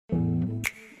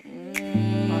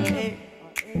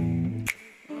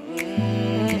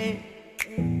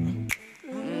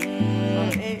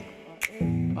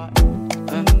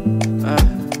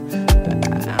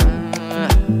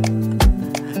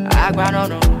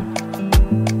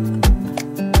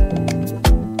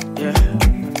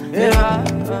Great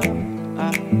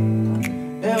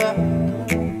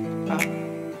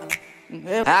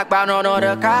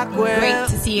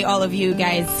to see all of you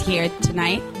guys here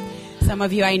tonight. Some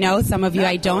of you I know, some of you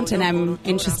I don't, and I'm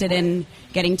interested in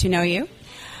getting to know you.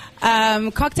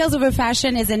 Cocktails Over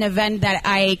Fashion is an event that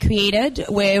I created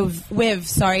with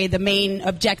the main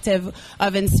objective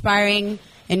of inspiring,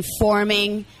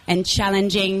 informing, and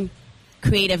challenging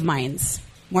creative minds,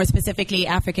 more specifically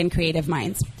African creative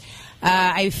minds.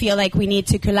 I feel like we need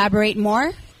to collaborate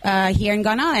more here in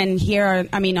Ghana and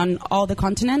on all the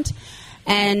continent.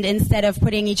 And instead of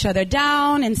putting each other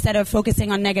down, instead of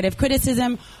focusing on negative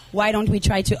criticism, why don't we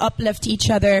try to uplift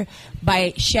each other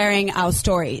by sharing our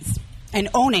stories and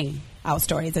owning our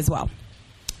stories as well?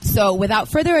 So without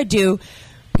further ado,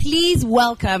 please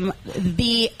welcome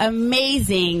the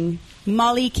amazing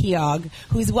Molly Keogh,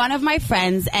 who's one of my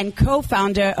friends and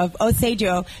co-founder of Osei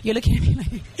Duro. You're looking at me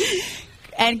like...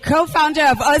 and co-founder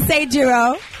of Osei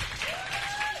Duro,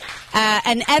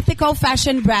 an ethical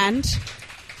fashion brand,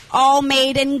 all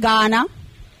made in Ghana.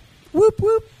 Whoop,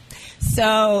 whoop.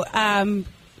 So,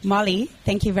 Molly,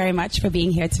 thank you very much for being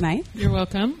here tonight. You're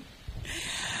welcome.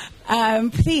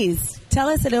 Please, tell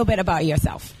us a little bit about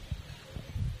yourself.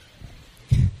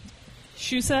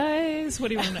 Shoe size? What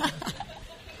do you want to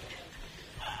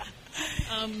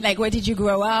know? Like, where did you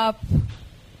grow up?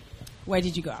 Where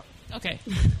did you grow up? Okay.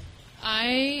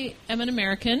 I am an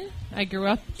American. I grew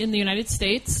up in the United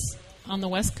States on the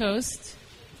West Coast.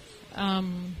 I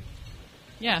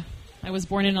was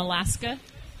born in Alaska.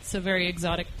 It's a very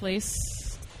exotic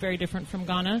place, very different from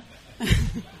Ghana.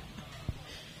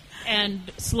 And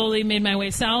slowly made my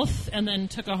way south and then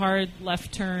took a hard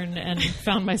left turn and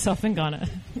found myself in Ghana.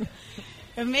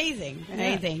 Amazing.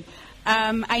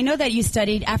 I know that you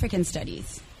studied African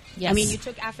studies. Yes. I mean, you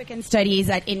took African studies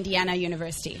at Indiana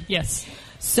University. Yes.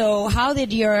 So how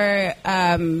did your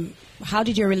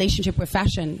relationship with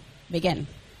fashion begin?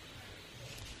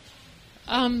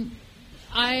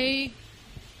 I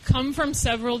come from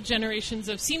several generations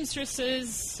of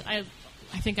seamstresses. I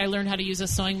think I learned how to use a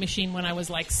sewing machine when I was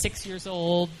like 6 years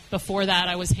old. Before that,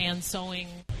 I was hand sewing.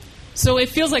 So it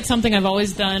feels like something I've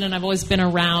always done and I've always been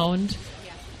around.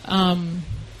 And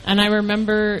I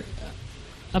remember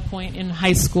a point in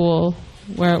high school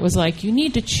where it was like, you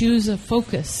need to choose a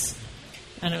focus.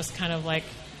 And it was kind of like,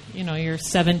 you're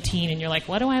 17 and you're like,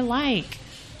 what do I like?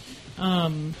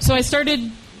 So I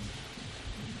started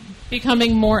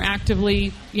becoming more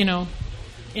actively,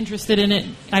 interested in it,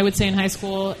 I would say, in high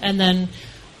school. And then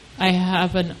I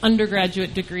have an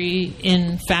undergraduate degree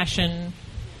in fashion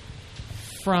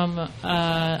from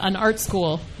an art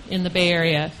school in the Bay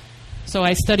Area. So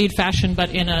I studied fashion, but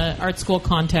in an art school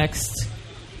context.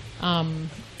 And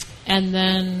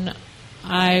then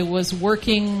I was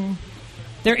working...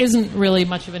 There isn't really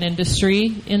much of an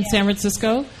industry in San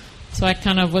Francisco. So I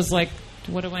kind of was like,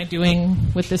 what am I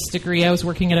doing with this degree? I was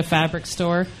working at a fabric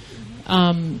store.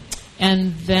 And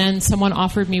then someone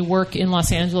offered me work in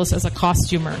Los Angeles as a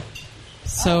costumer.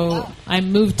 So I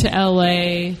moved to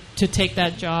LA to take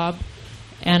that job.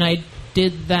 And I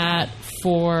did that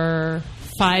for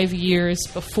 5 years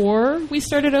before we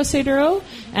started Osei Duro.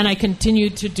 And I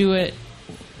continued to do it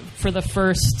for the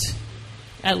first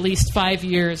at least 5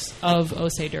 years of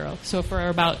Osei Duro. So for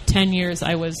about 10 years,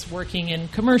 I was working in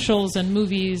commercials and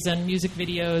movies and music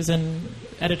videos and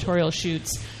editorial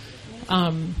shoots.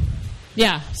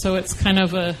 So it's kind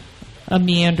of a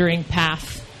meandering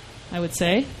path, I would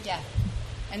say. Yeah.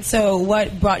 And so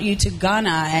what brought you to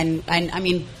Ghana? And I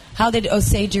mean, how did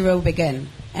Osei Duro begin?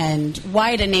 And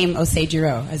why the name Osei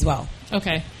Duro as well?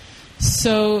 Okay.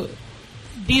 So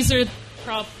these are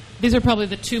probably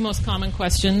the two most common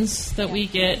questions that we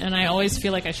get, and I always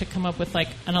feel like I should come up with like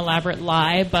an elaborate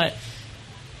lie, but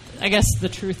I guess the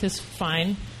truth is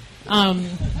fine. I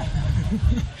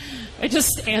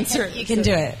just answer it. You can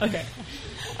do it. Okay.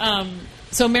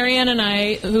 So Maryanne and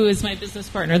I, who is my business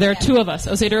partner, there are two of us.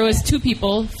 Osei Duro is two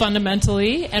people,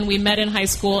 fundamentally, and we met in high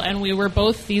school, and we were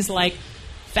both these like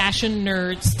fashion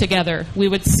nerds together. We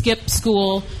would skip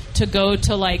school to go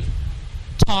to like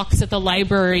talks at the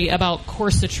library about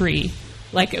corsetry.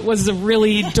 Like, it was a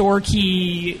really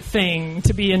dorky thing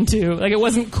to be into. Like, it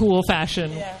wasn't cool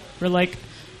fashion. Yeah. We're like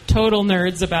total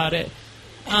nerds about it.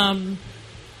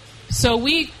 So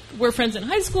we were friends in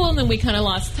high school, and then we kind of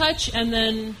lost touch, and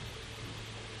then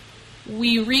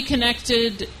we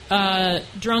reconnected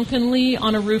drunkenly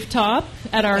on a rooftop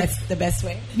at our... That's the best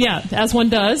way. Yeah, as one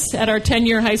does, at our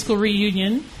 10-year high school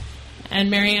reunion. And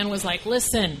Maryanne was like,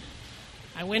 listen,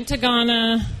 I went to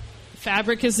Ghana.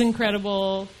 Fabric is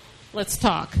incredible. Let's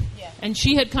talk. Yeah. And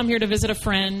she had come here to visit a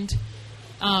friend.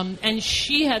 And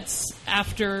she had,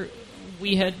 after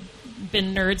we had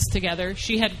been nerds together.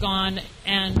 She had gone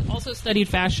and also studied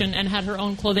fashion and had her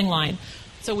own clothing line.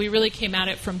 So we really came at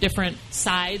it from different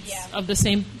sides of the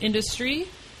same industry.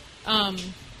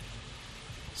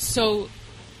 So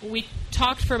we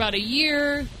talked for about a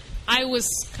year. I was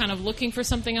kind of looking for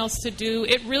something else to do.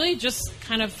 It really just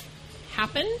kind of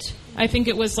happened. I think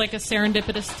it was like a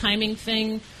serendipitous timing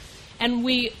thing. And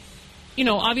we,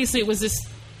 obviously it was this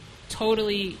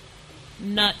totally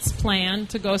nuts plan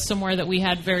to go somewhere that we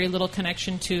had very little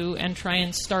connection to and try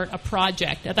and start a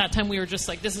project. At that time we were just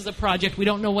like, this is a project. We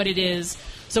don't know what it is.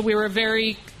 So we were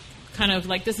very kind of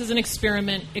like, this is an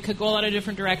experiment. It could go a lot of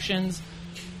different directions.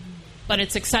 But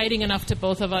it's exciting enough to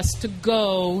both of us to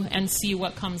go and see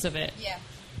what comes of it.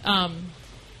 Yeah.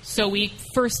 So we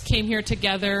first came here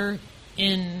together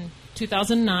in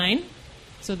 2009.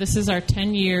 So this is our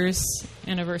 10 years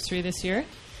anniversary this year.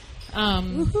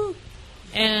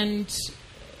 And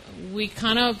we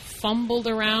kind of fumbled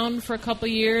around for a couple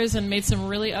years and made some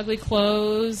really ugly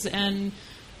clothes. And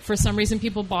for some reason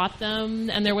people bought them.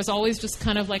 And there was always just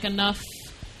kind of like enough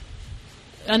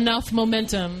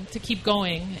momentum to keep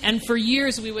going. And for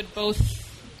years we would both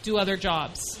do other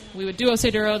jobs. We would do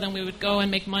Osei Duro, then we would go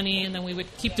and make money, and then we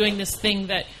would keep doing this thing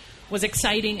that was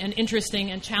exciting and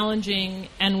interesting and challenging,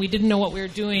 and we didn't know what we were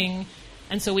doing,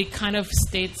 and so we kind of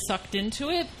stayed sucked into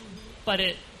it, but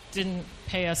it didn't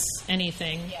pay us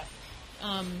anything.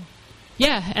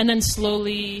 And then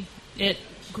slowly it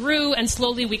grew, and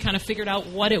slowly we kind of figured out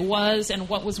what it was and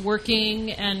what was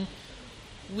working, and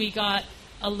we got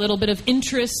a little bit of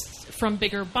interest from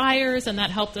bigger buyers, and that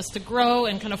helped us to grow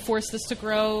and kind of forced us to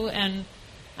grow. And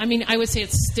I mean, I would say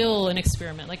it's still an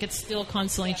experiment. Like, it's still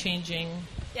constantly changing.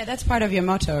 Yeah, that's part of your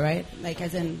motto, right? Like,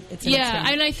 as in, it's an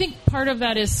experiment. And I think part of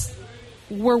that is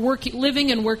we're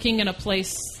living and working in a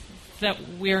place that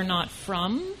we're not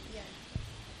from.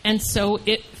 And so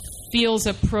it feels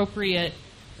appropriate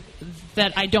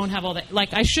that I don't have all the,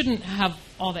 like, I shouldn't have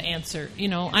all the answer.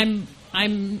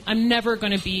 I'm never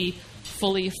going to be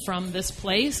fully from this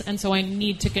place, and so I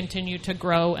need to continue to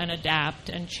grow and adapt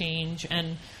and change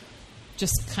and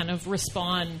just kind of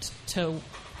respond to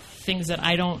things that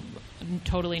I don't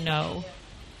totally know.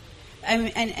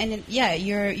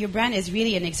 Your brand is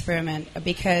really an experiment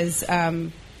because I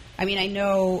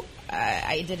know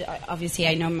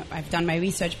I've done my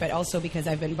research, but also because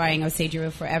I've been buying Osei Duro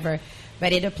forever,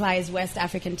 but it applies West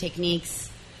African techniques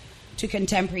to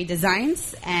contemporary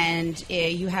designs, and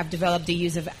you have developed the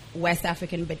use of West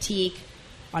African batik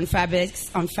on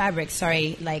fabrics,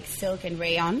 like silk and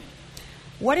rayon.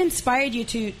 What inspired you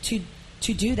to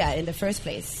do that in the first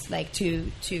place, like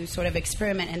to sort of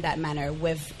experiment in that manner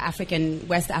with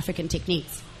West African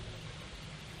techniques?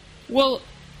 Well,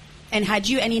 and had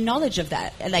you any knowledge of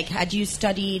that? Like, had you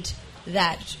studied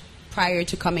that prior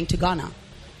to coming to Ghana?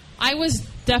 I was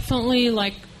definitely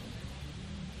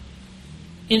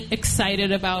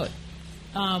excited about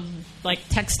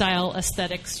textile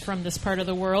aesthetics from this part of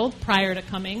the world prior to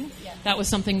coming. Yeah. That was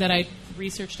something that I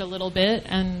researched a little bit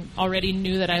and already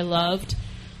knew that I loved.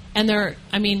 And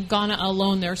Ghana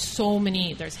alone, there's so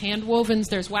many. There's hand wovens,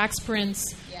 there's wax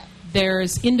prints,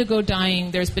 there's indigo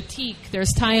dyeing, there's batik,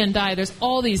 there's tie and dye. There's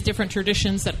all these different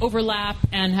traditions that overlap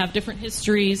and have different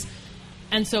histories.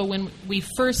 And so when we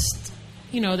first,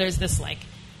 there's this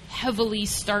heavily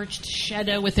starched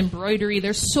shedda with embroidery.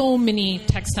 There's so many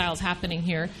textiles happening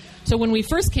here. So when we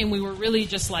first came, we were really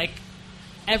just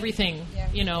everything,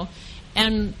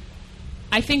 And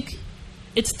I think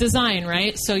it's design,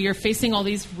 right? So you're facing all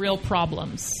these real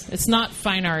problems. It's not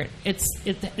fine art.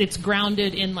 It's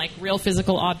grounded in real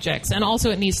physical objects, and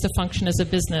also it needs to function as a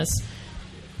business.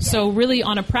 So really,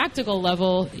 on a practical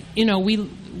level,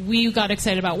 we got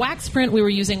excited about wax print. We were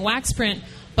using wax print,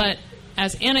 but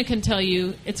as Anna can tell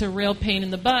you, it's a real pain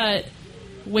in the butt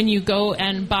when you go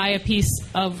and buy a piece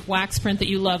of wax print that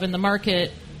you love in the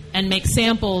market and make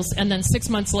samples, and then 6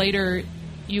 months later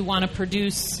you want to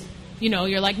produce,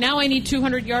 you're like, now I need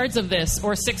 200 yards of this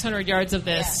or 600 yards of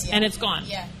this, and it's gone.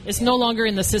 It's no longer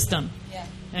in the system.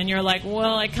 And you're like,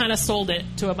 well, I kind of sold it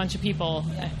to a bunch of people,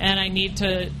 and I need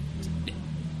to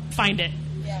find it.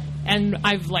 And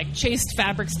I've chased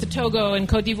fabrics to Togo and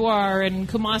Cote d'Ivoire and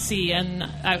Kumasi, and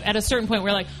at a certain point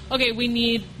we're like, okay, we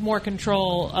need more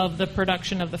control of the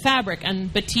production of the fabric,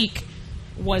 and batik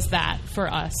was that for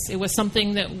us. It was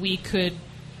something that we could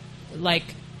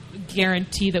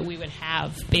guarantee that we would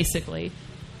have, basically.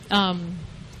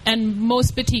 And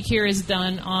most batik here is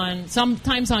done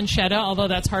sometimes on shedda, although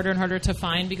that's harder and harder to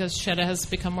find because shedda has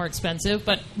become more expensive,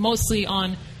 but mostly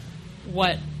on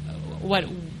what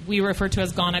we refer to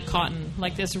as Ghana cotton,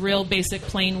 this real basic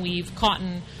plain weave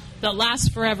cotton that lasts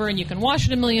forever and you can wash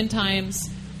it a million times.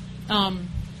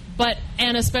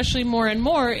 and especially more and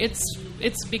more,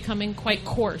 it's becoming quite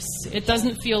coarse. It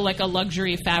doesn't feel like a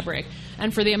luxury fabric.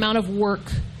 And for the amount of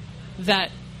work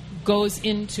that goes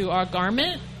into our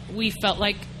garment, we felt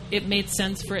like it made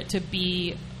sense for it to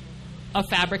be a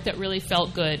fabric that really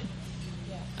felt good.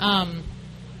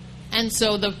 And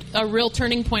so a real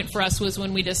turning point for us was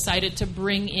when we decided to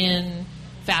bring in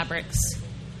fabrics.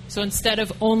 So instead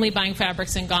of only buying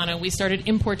fabrics in Ghana, we started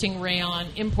importing rayon,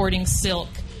 importing silk.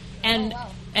 And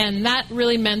and that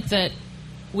really meant that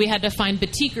we had to find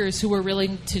boutikers who were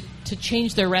willing to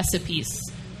change their recipes,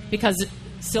 because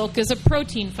silk is a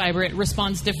protein fiber. It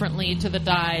responds differently to the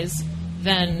dyes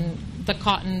than the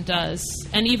cotton does.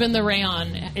 And even the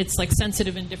rayon, it's like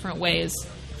sensitive in different ways.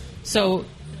 So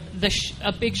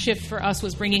a big shift for us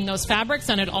was bringing those fabrics,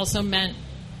 and it also meant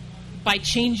by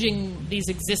changing these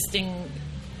existing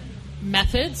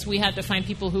methods, we had to find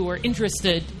people who were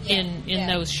interested in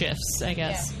those shifts, I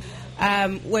guess.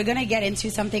 We're going to get into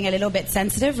something a little bit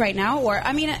sensitive right now, or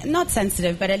I mean, not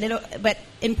sensitive, but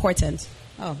important.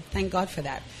 Oh, thank God for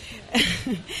that.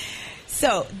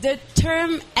 So, the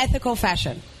term ethical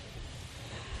fashion.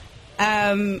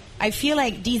 I feel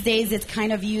like these days it's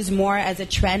kind of used more as a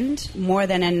trend more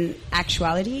than an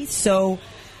actuality. So,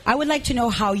 I would like to know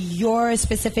how your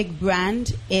specific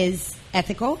brand is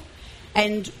ethical,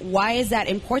 and why is that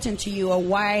important to you, or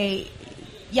why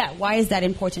is that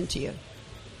important to you?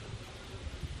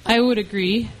 I would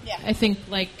agree. Yeah. I think,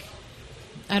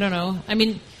 I don't know. I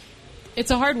mean,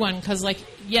 it's a hard one because,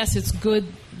 yes, it's good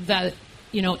that,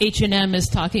 H&M is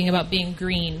talking about being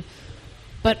green.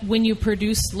 But when you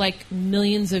produce,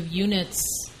 millions of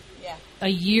units a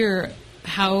year,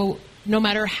 no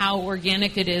matter how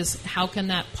organic it is, how can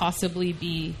that possibly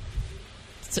be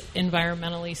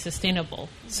environmentally sustainable?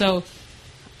 So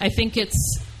I think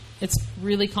it's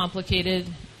really complicated.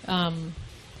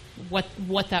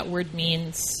 What that word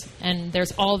means, and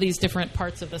there's all these different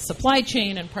parts of the supply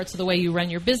chain and parts of the way you run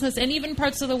your business, and even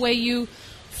parts of the way you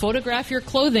photograph your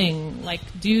clothing.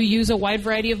 Do you use a wide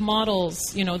variety of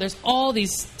models? There's all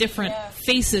these different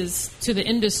faces to the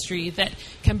industry that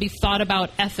can be thought about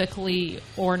ethically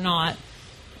or not.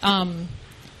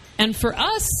 And for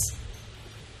us,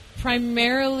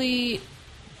 primarily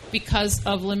because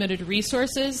of limited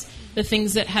resources, the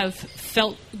things that have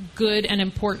felt good and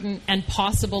important and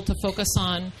possible to focus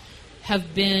on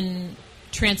have been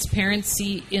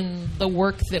transparency in the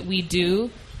work that we do.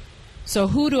 So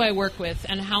who do I work with,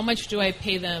 and how much do I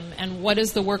pay them, and what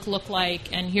does the work look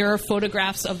like, and here are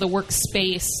photographs of the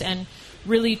workspace, and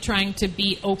really trying to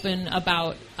be open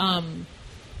about kind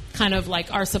of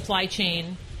our supply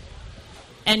chain.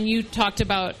 And you talked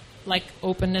about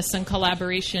openness and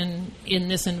collaboration in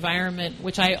this environment,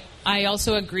 which I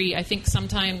also agree. I think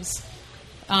sometimes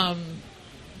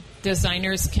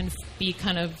designers can be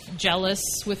kind of jealous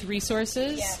with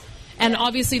resources. Yeah. And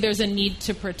obviously there's a need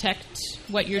to protect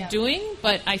what you're doing,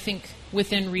 but I think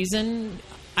within reason,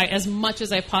 as much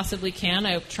as I possibly can,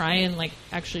 I try and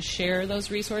actually share those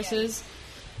resources.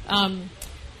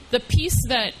 The piece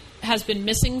that has been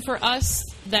missing for us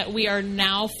that we are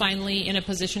now finally in a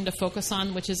position to focus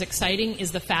on, which is exciting,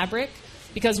 is the fabric.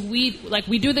 Because we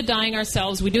do the dyeing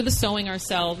ourselves, we do the sewing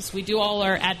ourselves, we do all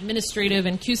our administrative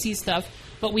and QC stuff,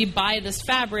 but we buy this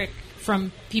fabric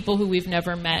from people who we've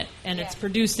never met, and it's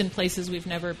produced in places we've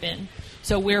never been.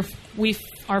 So we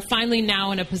are finally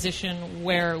now in a position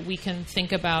where we can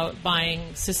think about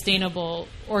buying sustainable,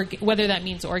 or whether that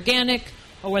means organic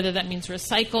or whether that means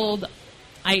recycled.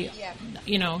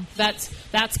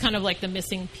 That's kind of the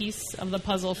missing piece of the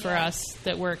puzzle for us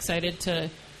that we're excited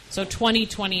to. So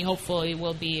 2020 hopefully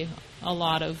will be a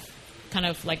lot of kind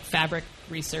of fabric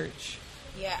research.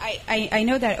 Yeah, I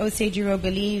know that Osei Duro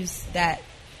believes that,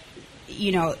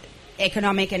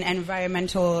 economic and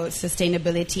environmental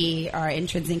sustainability are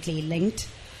intrinsically linked.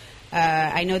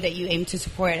 I know that you aim to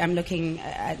support, I'm looking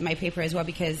at my paper as well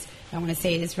because I want to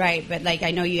say this right, but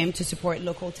I know you aim to support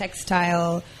local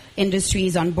textile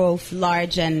industries on both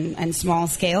large and small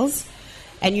scales.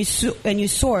 And you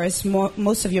source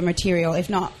most of your material, if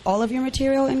not all of your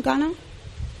material, in Ghana?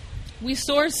 We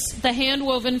source the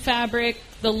hand-woven fabric,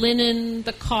 the linen,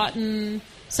 the cotton.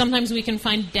 Sometimes we can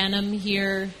find denim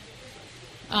here.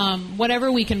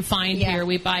 Whatever we can find here,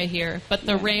 we buy here. But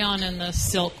the rayon and the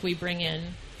silk we bring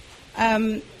in.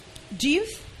 Do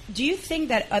you think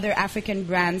that other African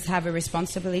brands have a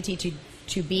responsibility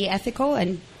to be ethical?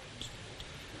 And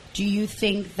do you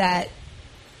think that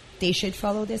they should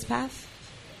follow this path?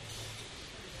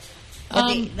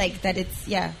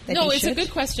 It's a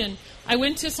good question. I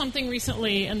went to something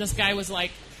recently, and this guy was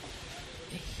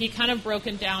he kind of broke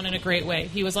it down in a great way.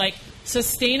 He was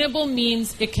sustainable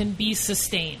means it can be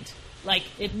sustained. Like,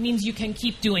 it means you can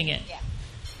keep doing it. Yeah.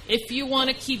 If you want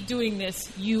to keep doing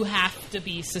this, you have to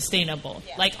be sustainable,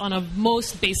 Yeah. like on a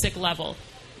most basic level.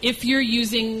 If you're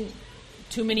using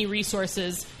too many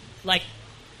resources, like,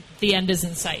 the end is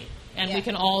in sight. And we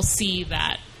can all see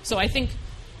that. So I think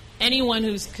anyone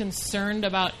who's concerned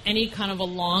about any kind of a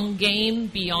long game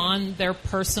beyond their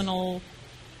personal,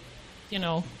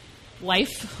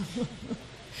 life,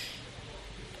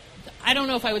 I don't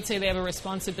know if I would say they have a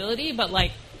responsibility, but,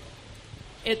 like,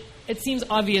 it seems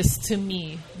obvious to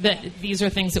me that these are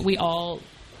things that we all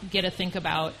get to think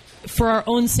about for our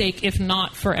own sake, if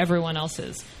not for everyone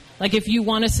else's. Like, if you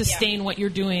want to sustain what you're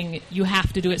doing, you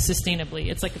have to do it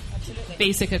sustainably. It's like a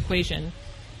basic equation.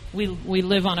 We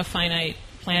live on a finite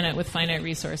planet with finite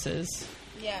resources.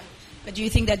 Yeah. But do you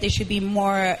think that there should be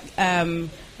more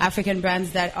African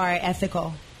brands that are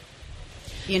ethical?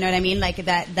 You know what I mean? Like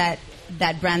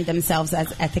that brand themselves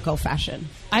as ethical fashion.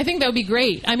 I think that would be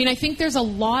great. I mean, I think there's a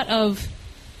lot of,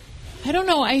 I don't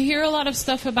know, I hear a lot of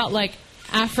stuff about, like,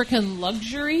 African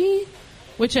luxury,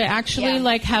 which I actually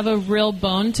have a real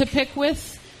bone to pick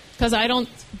with, because I don't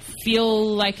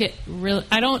feel like it really.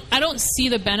 I don't see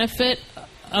the benefit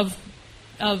of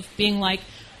being, like,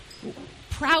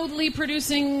 proudly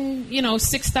producing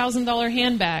 $6,000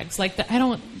 handbags like that. I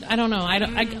don't know.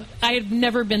 I've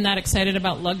never been that excited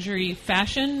about luxury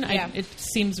fashion. It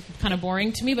seems kind of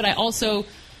boring to me, but I also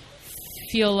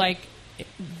feel like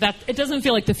that it doesn't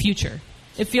feel like the future.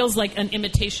 It feels like an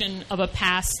imitation of a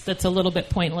past that's a little bit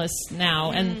pointless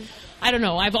now. And I don't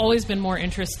know. I've always been more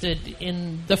interested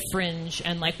in the fringe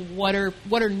and, like, what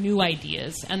are new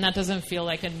ideas, and that doesn't feel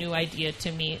like a new idea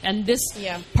to me. And this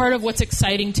part of what's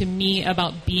exciting to me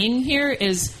about being here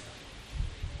is,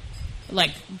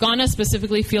 like, Ghana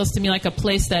specifically feels to me like a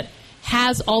place that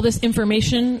has all this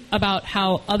information about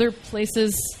how other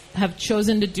places have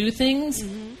chosen to do things.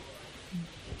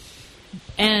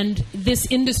 And this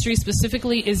industry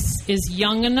specifically is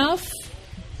young enough,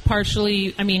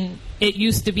 partially, I mean, it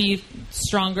used to be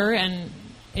stronger and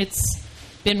it's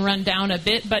been run down a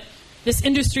bit, but this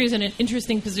industry is in an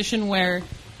interesting position where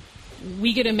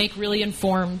we get to make really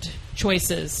informed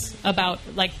choices about,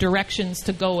 like, directions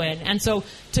to go in. And so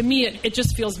to me, it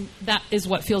just feels, that is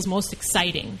what feels most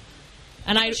exciting.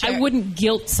 And I wouldn't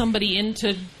guilt somebody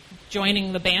into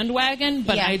joining the bandwagon,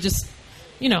 but I just,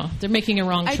 they're making a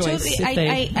wrong choice.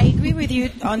 I agree with you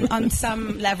on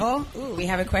some level. Ooh, we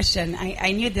have a question.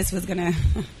 I knew this was going to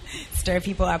stir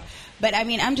people up. But, I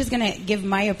mean, I'm just going to give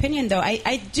my opinion, though.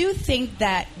 I do think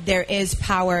that there is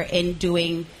power in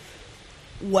doing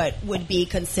what would be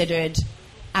considered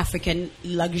African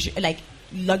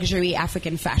luxury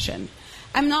African fashion.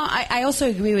 I also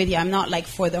agree with you. I'm not, like,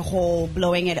 for the whole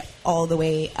blowing it all the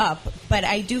way up. But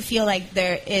I do feel like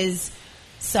there is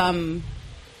some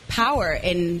power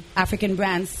in African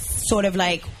brands, sort of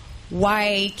like,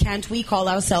 why can't we call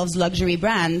ourselves luxury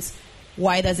brands?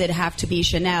 Why does it have to be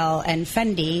Chanel and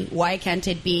Fendi? Why can't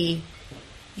it be,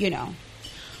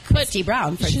 Christy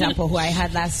Brown, for example, who I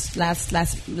had last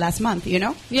month,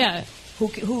 Yeah.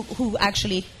 Who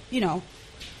actually,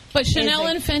 But Chanel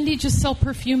and Fendi just sell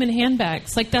perfume and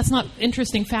handbags. Like, that's not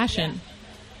interesting fashion.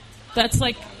 That's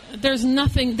like, there's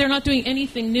nothing, they're not doing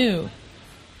anything new.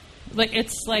 Like,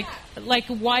 it's like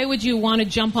why would you want to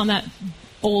jump on that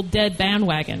old dead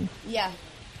bandwagon? Yeah.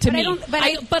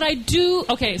 But I do,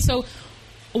 okay, so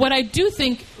what I do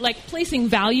think, like, placing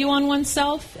value on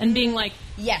oneself and being like,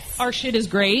 yes, our shit is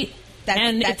great,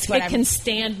 and it can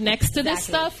stand next to this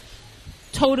stuff,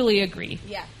 totally agree.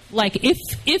 Yeah. Like,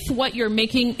 if what you're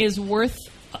making is worth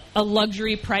a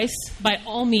luxury price, by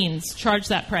all means, charge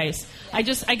that price. I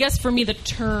guess for me, the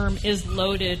term is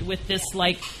loaded with this,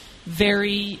 like,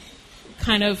 very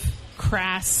kind of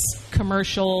crass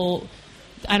commercial,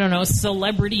 I don't know,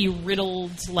 celebrity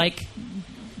riddled, like,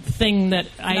 thing that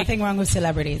Nothing wrong with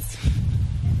celebrities.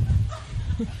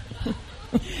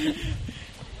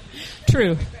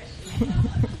 True.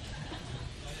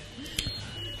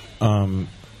 I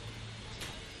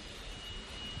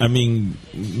mean,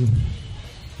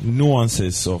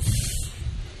 nuances of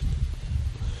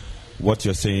what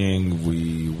you're saying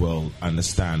we will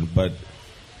understand, but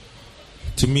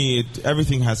to me,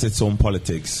 everything has its own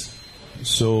politics.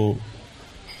 So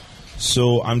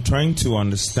I'm trying to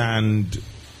understand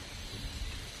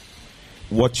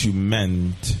what you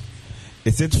meant.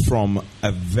 Is it from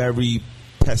a very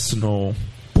personal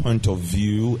point of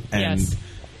view and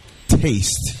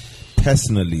taste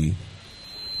personally?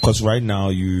 Because right now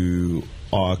you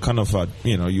are kind of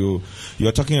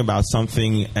you're talking about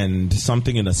something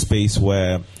in a space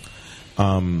where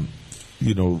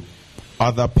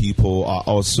other people are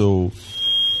also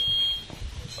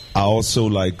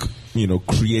like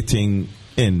creating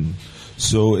in.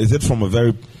 So is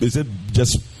it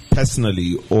just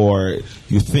personally, or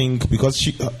you think, because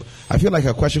I feel like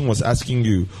her question was asking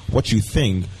you what you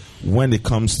think when it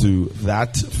comes to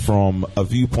that from a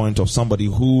viewpoint of somebody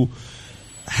who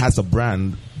has a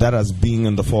brand that has been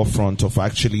in the forefront of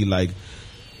actually like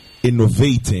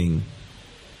innovating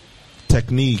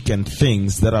technique and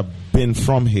things that have been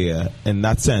from here in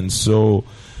that sense. So,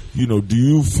 do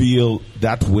you feel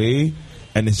that way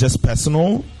and it's just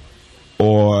personal,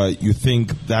 or you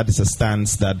think that is a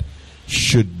stance that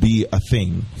should be a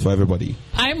thing for everybody?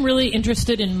 I'm really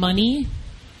interested in money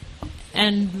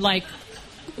and like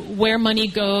where money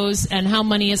goes and how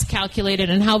money is calculated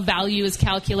and how value is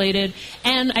calculated.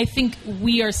 And I think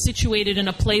we are situated in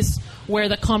a place where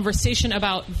the conversation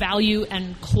about value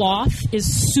and cloth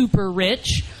is super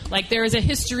rich. Like there is a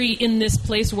history in this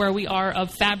place where we are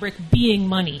of fabric being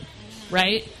money,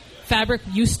 right? Fabric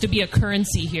used to be a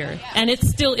currency here, and it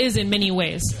still is in many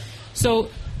ways. So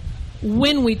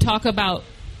when we talk about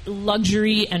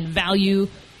luxury and value,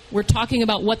 we're talking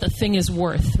about what the thing is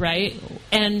worth, right?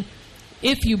 And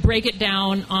if you break it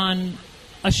down on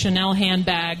a Chanel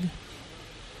handbag,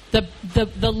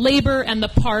 the labor and the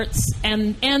parts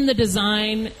and the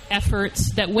design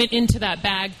efforts that went into that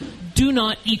bag do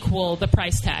not equal the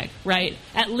price tag, right?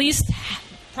 At least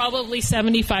probably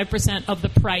 75% of the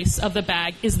price of the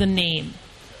bag is the name.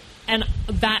 And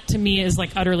that to me is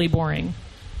like utterly boring.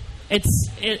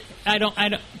 I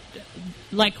don't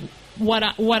like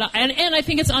and I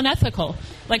think it's unethical.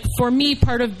 Like for me,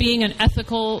 part of being an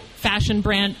ethical fashion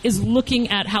brand is looking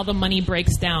at how the money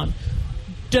breaks down.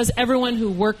 Does everyone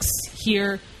who works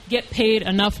here get paid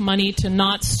enough money to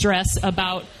not stress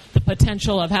about the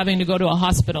potential of having to go to a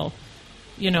hospital?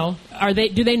 Do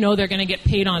they know they're going to get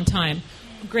paid on time?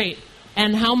 Great.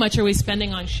 And how much are we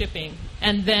spending on shipping?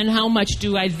 And then how much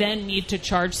do I then need to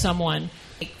charge someone?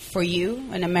 For you,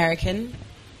 an American,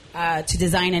 to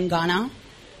design in Ghana,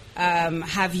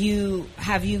 have you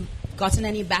gotten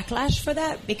any backlash for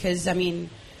that? Because,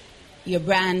 your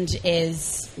brand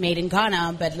is made in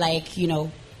Ghana, but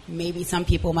maybe some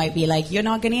people might be like, you're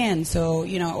not Ghanaian, so,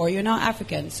 or you're not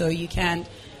African, so you can't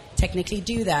technically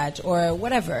do that, or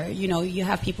whatever. You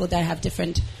have people that have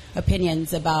different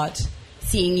opinions about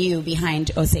seeing you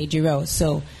behind Osei Duro.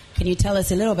 So can you tell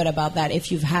us a little bit about that,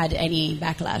 if you've had any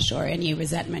backlash or any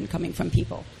resentment coming from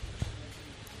people?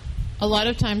 A lot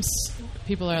of times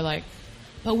people are like,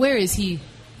 but where is he?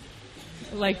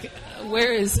 Like,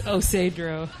 where is Osei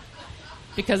Duro?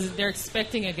 Because they're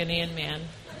expecting a Ghanaian man.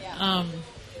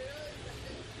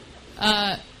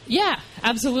 Yeah,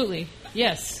 absolutely.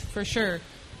 Yes, for sure.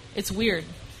 It's weird.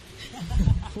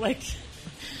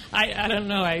 I don't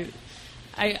know.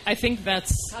 I think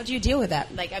that's... How do you deal with that?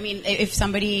 If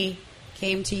somebody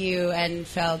came to you and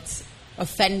felt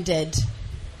offended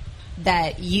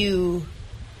that you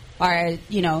are,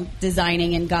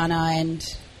 designing in Ghana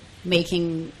and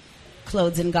making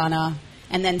clothes in Ghana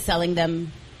and then selling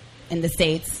them in the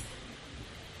States.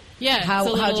 Yeah.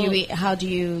 How do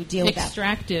you deal with that?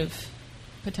 Extractive,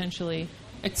 potentially.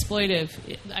 Exploitive.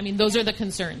 Those are the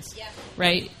concerns,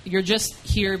 right? You're just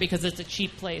here because it's a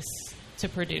cheap place to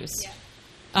produce,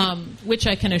 which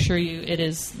I can assure you it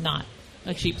is not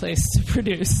a cheap place to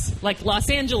produce. Like Los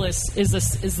Angeles is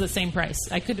the same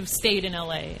price. I could have stayed in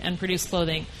LA and produced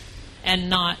clothing and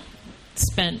not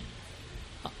spent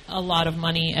a lot of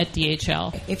money at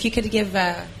DHL. If you could give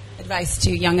advice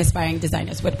to young aspiring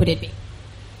designers, what would it be?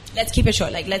 Let's keep it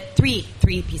short. Let three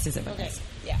pieces of advice.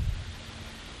 Okay.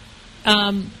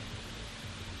 Yeah.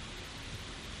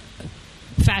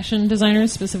 Fashion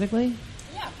designers specifically?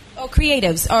 Yeah. Or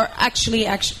creatives, or actually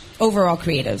overall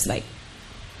creatives.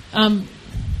 I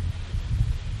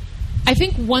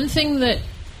think one thing that...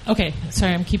 Okay,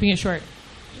 sorry, I'm keeping it short.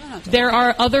 No, there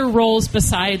are other roles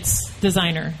besides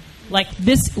designer. What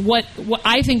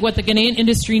I think what the Ghanaian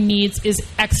industry needs is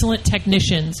excellent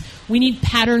technicians. We need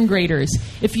pattern graders.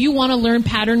 If you want to learn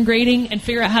pattern grading and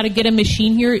figure out how to get a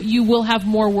machine here, you will have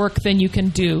more work than you can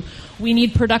do. We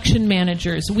need production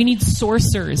managers. We need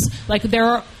sourcers.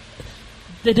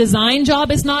 The design job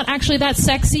is not actually that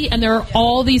sexy, and there are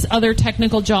all these other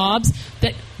technical jobs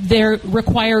that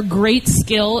require great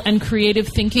skill and creative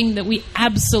thinking that we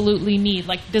absolutely need.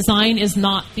 Design is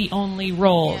not the only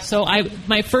role. Yeah. So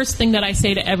my first thing that I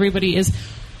say to everybody is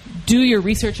do your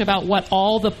research about what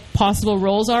all the possible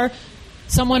roles are.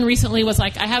 Someone recently was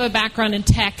like, I have a background in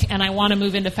tech and I want to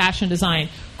move into fashion design.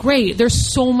 Great.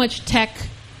 There's so much tech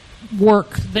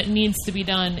work that needs to be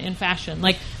done in fashion.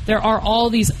 There are all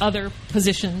these other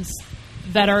positions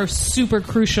that are super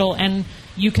crucial, and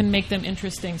you can make them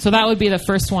interesting. So that would be the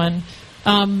first one.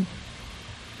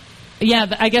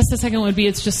 Yeah, I guess the second would be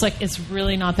it's just like it's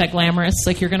really not that glamorous.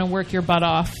 Like you're going to work your butt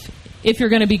off. If you're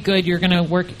going to be good, you're going to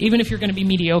work. Even if you're going to be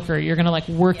mediocre, you're going to like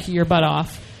work your butt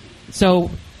off.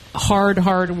 So hard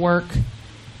work.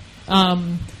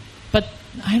 But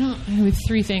I have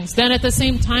three things. Then at the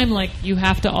same time, like you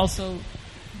have to also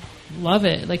love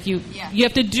it. Like you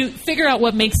have to figure out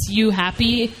what makes you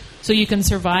happy so you can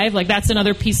survive. Like that's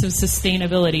another piece of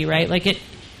sustainability, right? Like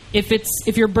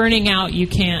if you're burning out, you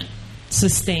can't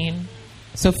sustain.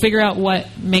 So figure out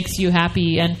what makes you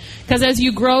happy. And because as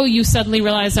you grow, you suddenly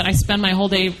realize that I spend my whole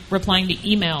day replying to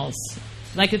emails.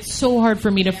 Like it's so hard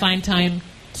for me to find time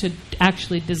to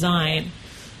actually design.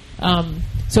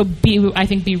 So I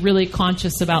think be really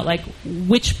conscious about like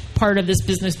which part of this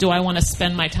business do I want to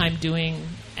spend my time doing,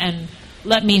 and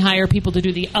let me hire people to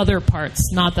do the other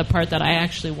parts, not the part that I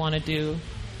actually want to do.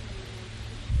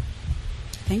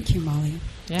 Thank you, Molly.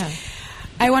 Yeah.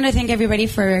 I want to thank everybody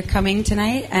for coming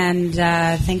tonight, and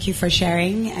thank you for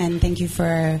sharing, and thank you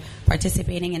for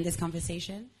participating in this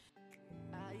conversation.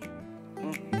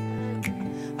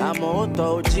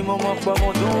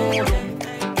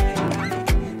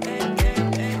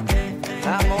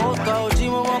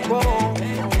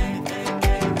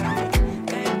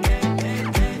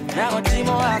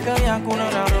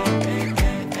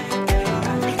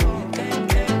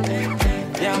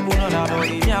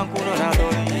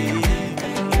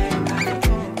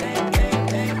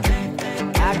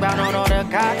 Agba no no de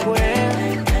kakwe